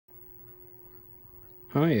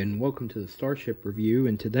Hi, and welcome to the Starship review,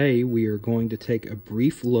 and today we are going to take a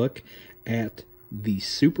brief look at the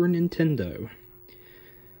Super Nintendo.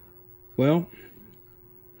 Well,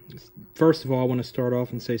 first of all, I want to start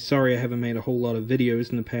off and say sorry I haven't made a whole lot of videos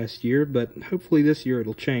in the past year, but hopefully this year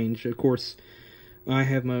it'll change. Of course, I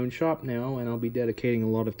have my own shop now, and I'll be dedicating a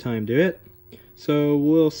lot of time to it, so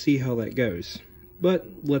we'll see how that goes. But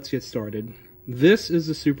let's get started. This is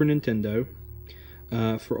the Super Nintendo.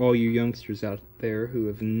 For all you youngsters out there who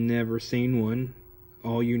have never seen one,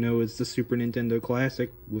 all you know is the Super Nintendo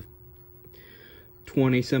Classic with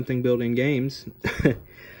 20-something built-in games.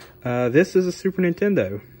 This is a Super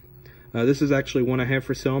Nintendo. This is actually one I have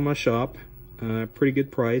for sale in my shop. Pretty good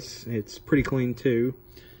price. It's pretty clean too.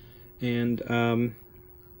 And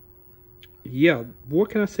yeah, what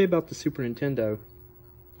can I say about the Super Nintendo?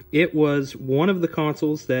 It was one of the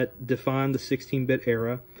consoles that defined the 16-bit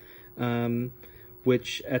era.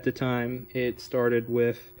 Which at the time it started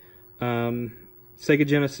with Sega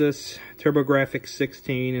Genesis, TurboGrafx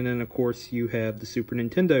 16, and then of course you have the Super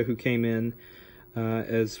Nintendo, who came in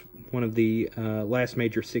as one of the last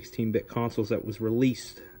major 16-bit consoles that was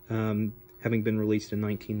released, having been released in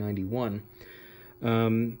 1991.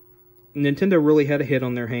 Nintendo really had a hit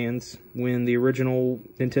on their hands when the original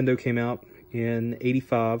Nintendo came out in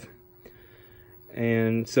 '85,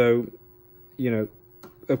 and so, you know,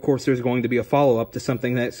 of course, there's going to be a follow-up to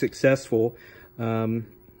something that's successful.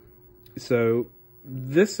 So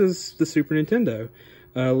this is the Super Nintendo.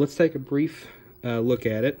 Let's take a brief look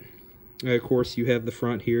at it. Of course, you have the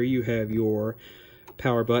front here. You have your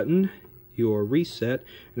power button, your reset,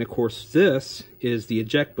 and of course, this is the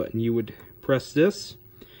eject button. You would press this,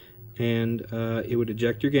 and it would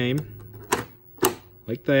eject your game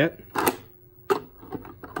like that.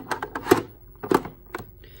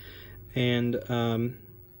 And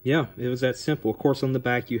yeah, it was that simple. Of course, on the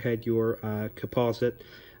back you had your composite.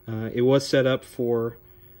 It was set up for,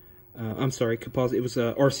 I'm sorry, composite. It was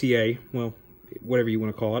RCA, well, whatever you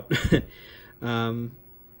want to call it.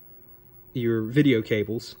 Your video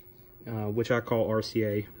cables, which I call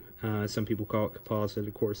RCA. Some people call it composite,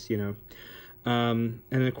 of course, you know. And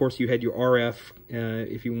then, of course, you had your RF.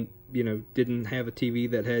 If you didn't have a TV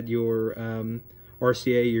that had your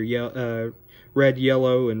RCA, your red,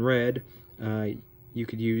 yellow, and red, you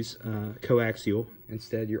could use coaxial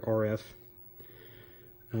instead, your RF.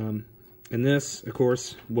 And this, of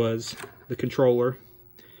course, was the controller.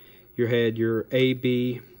 You had your A,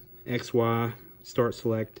 B, X, Y, start,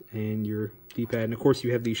 select, and your D-pad. And of course,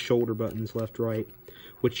 you have these shoulder buttons, left, right,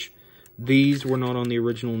 which these were not on the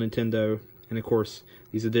original Nintendo. And of course,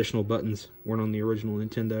 these additional buttons weren't on the original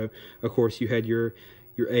Nintendo. Of course, you had your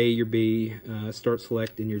A, your B, start,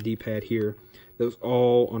 select, and your D-pad here. That was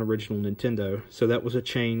all on original Nintendo. So that was a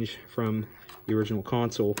change from the original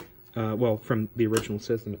console, well, from the original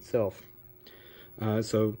system itself.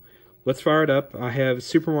 So let's fire it up. I have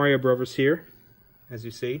Super Mario Bros. Here, as you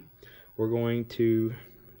see. We're going to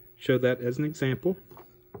show that as an example.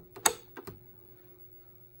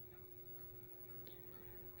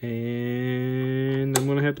 And I'm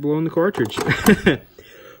going to have to blow in the cartridge.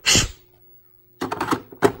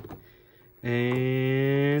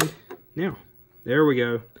 And now, there we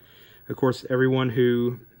go. Of course, everyone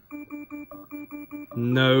who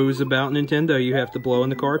knows about Nintendo, you have to blow in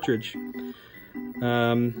the cartridge.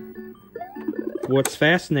 What's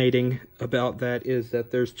fascinating about that is that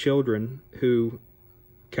there's children who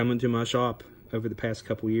come into my shop over the past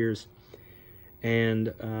couple years,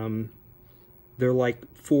 and they're like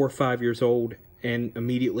 4 or 5 years old, and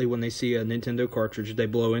immediately when they see a Nintendo cartridge, they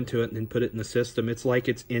blow into it and then put it in the system. It's like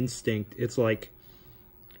it's instinct. It's like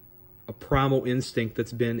a primal instinct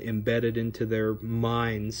that's been embedded into their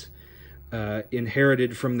minds,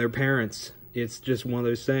 inherited from their parents. It's just one of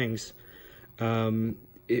those things.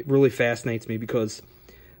 It really fascinates me because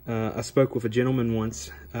I spoke with a gentleman once.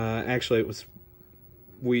 Actually,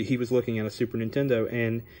 he was looking at a Super Nintendo,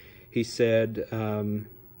 and he said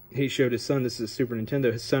he showed his son this is a Super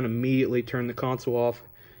Nintendo. His son immediately turned the console off,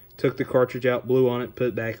 took the cartridge out, blew on it, put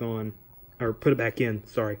it back on. Or put it back in,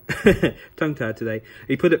 sorry. Tongue-tied today.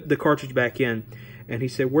 He put the cartridge back in, and he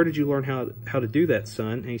said, "Where did you learn how to do that,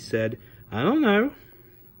 son?" And he said, "I don't know."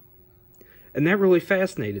 And that really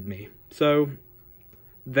fascinated me. So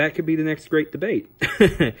that could be the next great debate.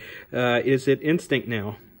 Is it instinct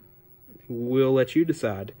now? We'll let you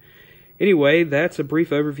decide. Anyway, that's a brief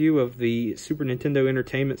overview of the Super Nintendo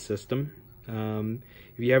Entertainment System.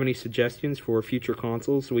 If you have any suggestions for future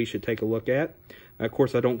consoles we should take a look at. Of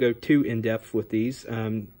course, I don't go too in-depth with these.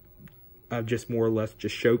 I've just more or less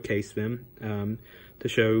just showcased them to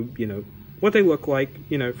show, you know, what they look like,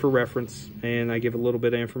 you know, for reference, and I give a little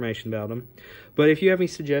bit of information about them. But if you have any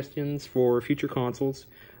suggestions for future consoles,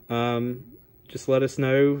 just let us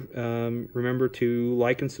know. Remember to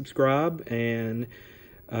like and subscribe, and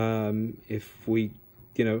if we,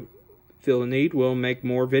 you know, feel the need, we'll make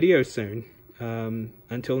more videos soon.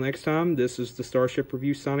 Until next time, this is the Starship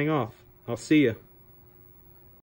Review signing off. I'll see you.